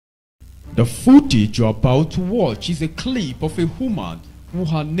The footage you're about to watch is a clip of a woman who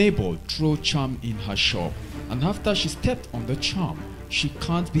her neighbor threw charm in her shop, and after she stepped on the charm, she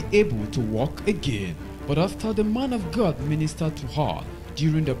can't be able to walk again. But after the man of God ministered to her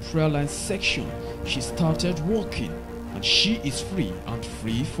during the prayer line section, she started walking, and she is free and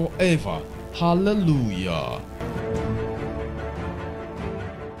free forever. Hallelujah.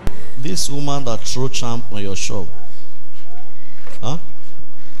 This woman that threw charm on your shop, huh?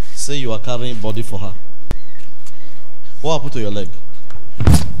 Say you are carrying body for her. What happened to your leg?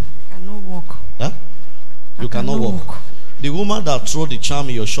 I cannot walk. Huh? You cannot walk. The woman that threw the charm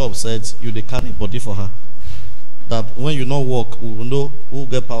in your shop said you dey carry body for her. That when you not walk, we will know who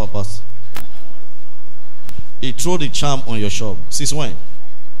get power pass. He threw the charm on your shop. Since when?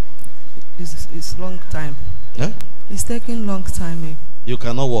 It's long time. Yeah? It's taking long time. You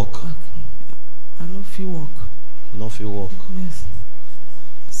cannot walk. Okay. I don't feel walk. You don't feel walk. Yes.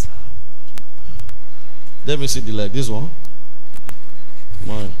 Let me see the leg. This one.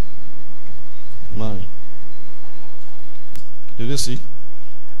 Mine. Mine. Did you see?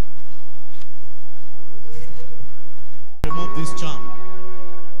 Remove this charm.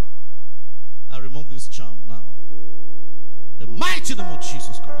 I remove this charm now. The mighty name of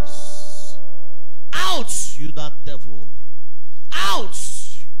Jesus Christ. Out, you that devil. Out.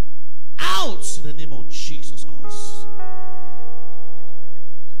 Out in the name of Jesus Christ.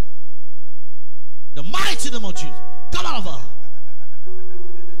 The mighty name of Jesus. Come out of her.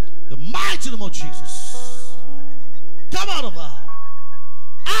 The mighty name of Jesus. Come out of her.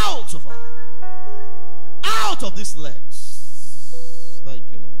 Out of her. Out of these legs.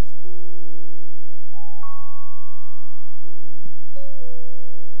 Thank you, Lord.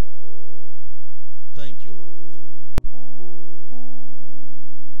 Thank you, Lord.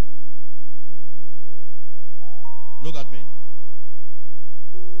 Look at me.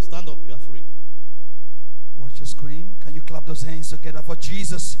 Stand up, you are free. Watch the screen. Can you clap those hands together for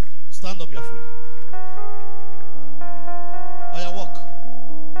Jesus? Stand up, you are free. Oh, walk.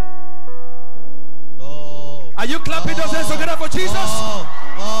 Oh. Are you clapping those hands together for Jesus?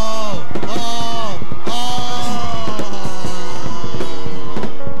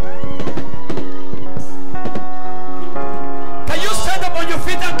 Can you stand up on your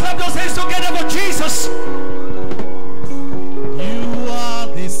feet and clap those hands together for Jesus? You are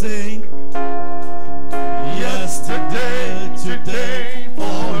the same. Yesterday, today,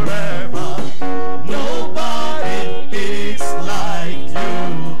 forever. Nobody is like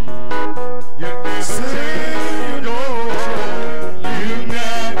you. You're the same, you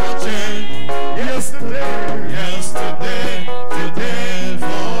never change. Yesterday, today,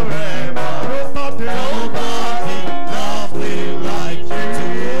 forever. Nobody lovely like you.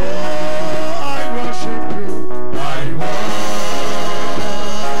 I worship you. I worship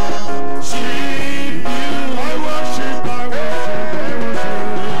you. I worship.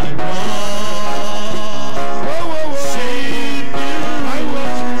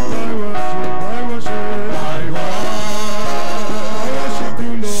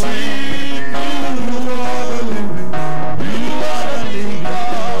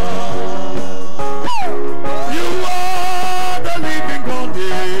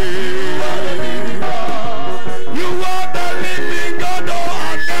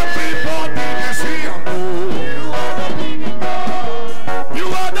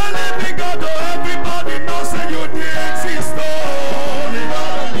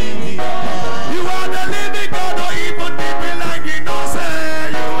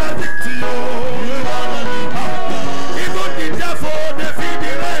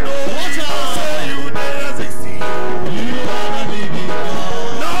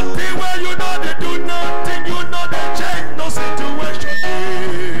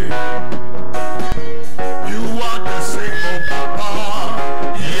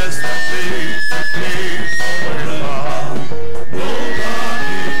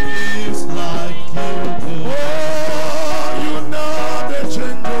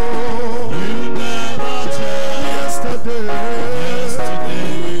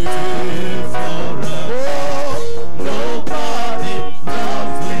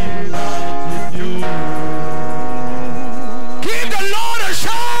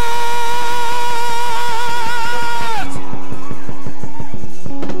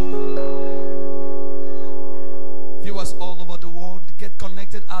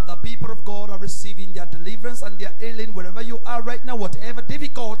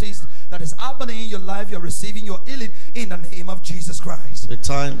 You're receiving your healing in the name of Jesus Christ. The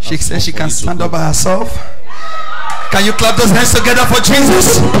time she says she can stand up by herself. Can you clap those hands together for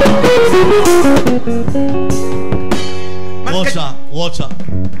Jesus? Watch her. Watch her.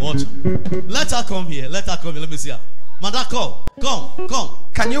 Watch her. Let her come here. Let her come here. Let me see her. Mother, come. Come. Come.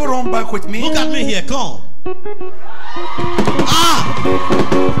 Can you run back with me? Look at me here. Come.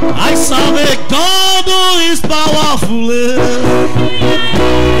 I serve a God who is powerful. Serve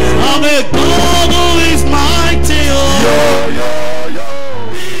a God who is mighty.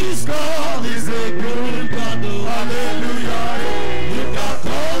 This God is a good God. Hallelujah. You can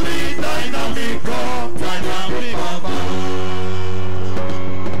call it dynamic God. Dynamic God.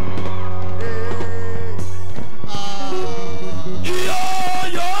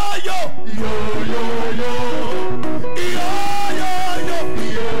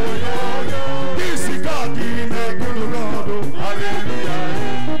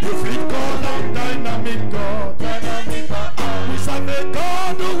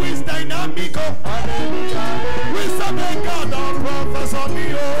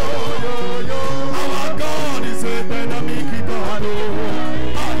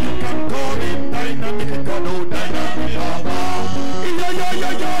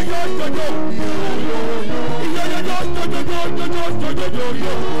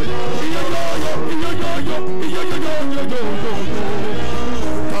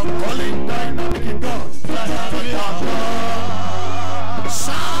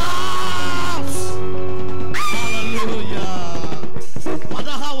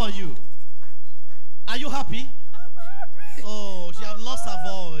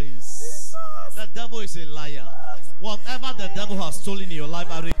 Is a liar. Whatever the devil has stolen in your life,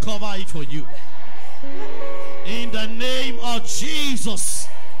 I recover it for you. In the name of Jesus.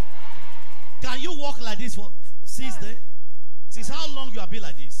 Can you walk like this for since then? Since how long you have been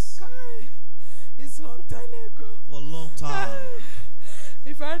like this? It's a long time ago. For a long time.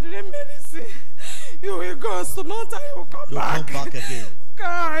 If I drink medicine, you will go. So long time you will come back. You'll come back again.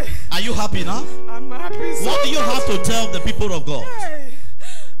 God. Are you happy now? I'm happy. What do you have to tell the people of God? Hey,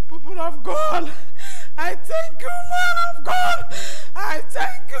 people of God, I thank you, man of God. I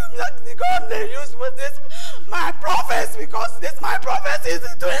thank you that the God they use with this, my prophets, because this my prophet is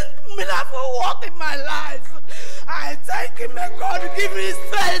doing miracle work in my life. I thank him, may God give me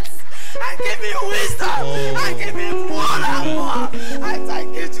strength and give me wisdom and give me more and more. I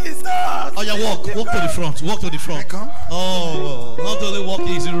thank you, Jesus. Oh yeah, walk to the front, walk to the front. Oh, not only walking,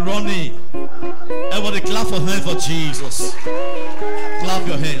 he's running. Everybody clap for hands for Jesus. Clap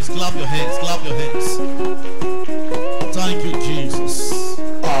your hands, clap your hands, clap your hands. Thank you, Jesus.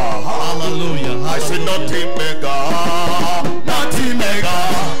 Hallelujah. I said nothing mega, nothing mega.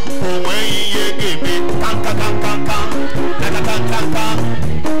 Oh, when you give me,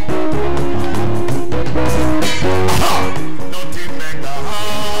 nothing mega.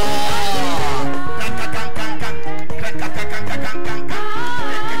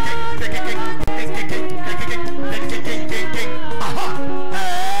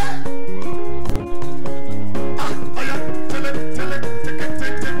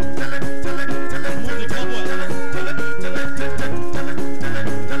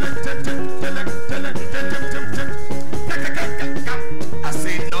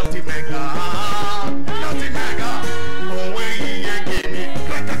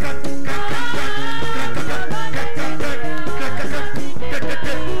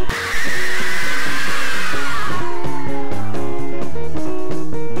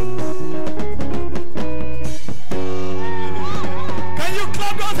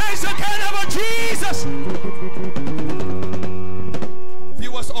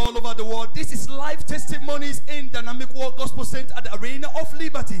 Testimonies in Dynamic World Gospel Center at the Arena of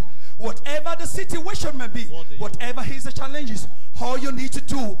Liberty. Whatever the situation may be, whatever his challenges, all you need to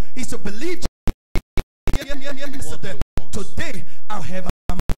do is to believe. Today, I'll have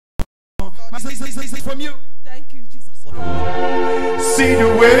a message from you. Thank you, Jesus. See the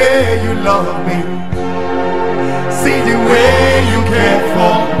way you love me. See the way you care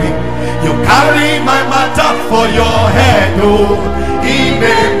for me. You carry my matter for your head, oh.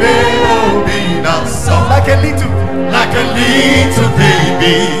 Now sound like a little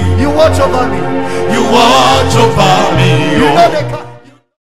baby. You watch over me. You watch over me. You know they can't.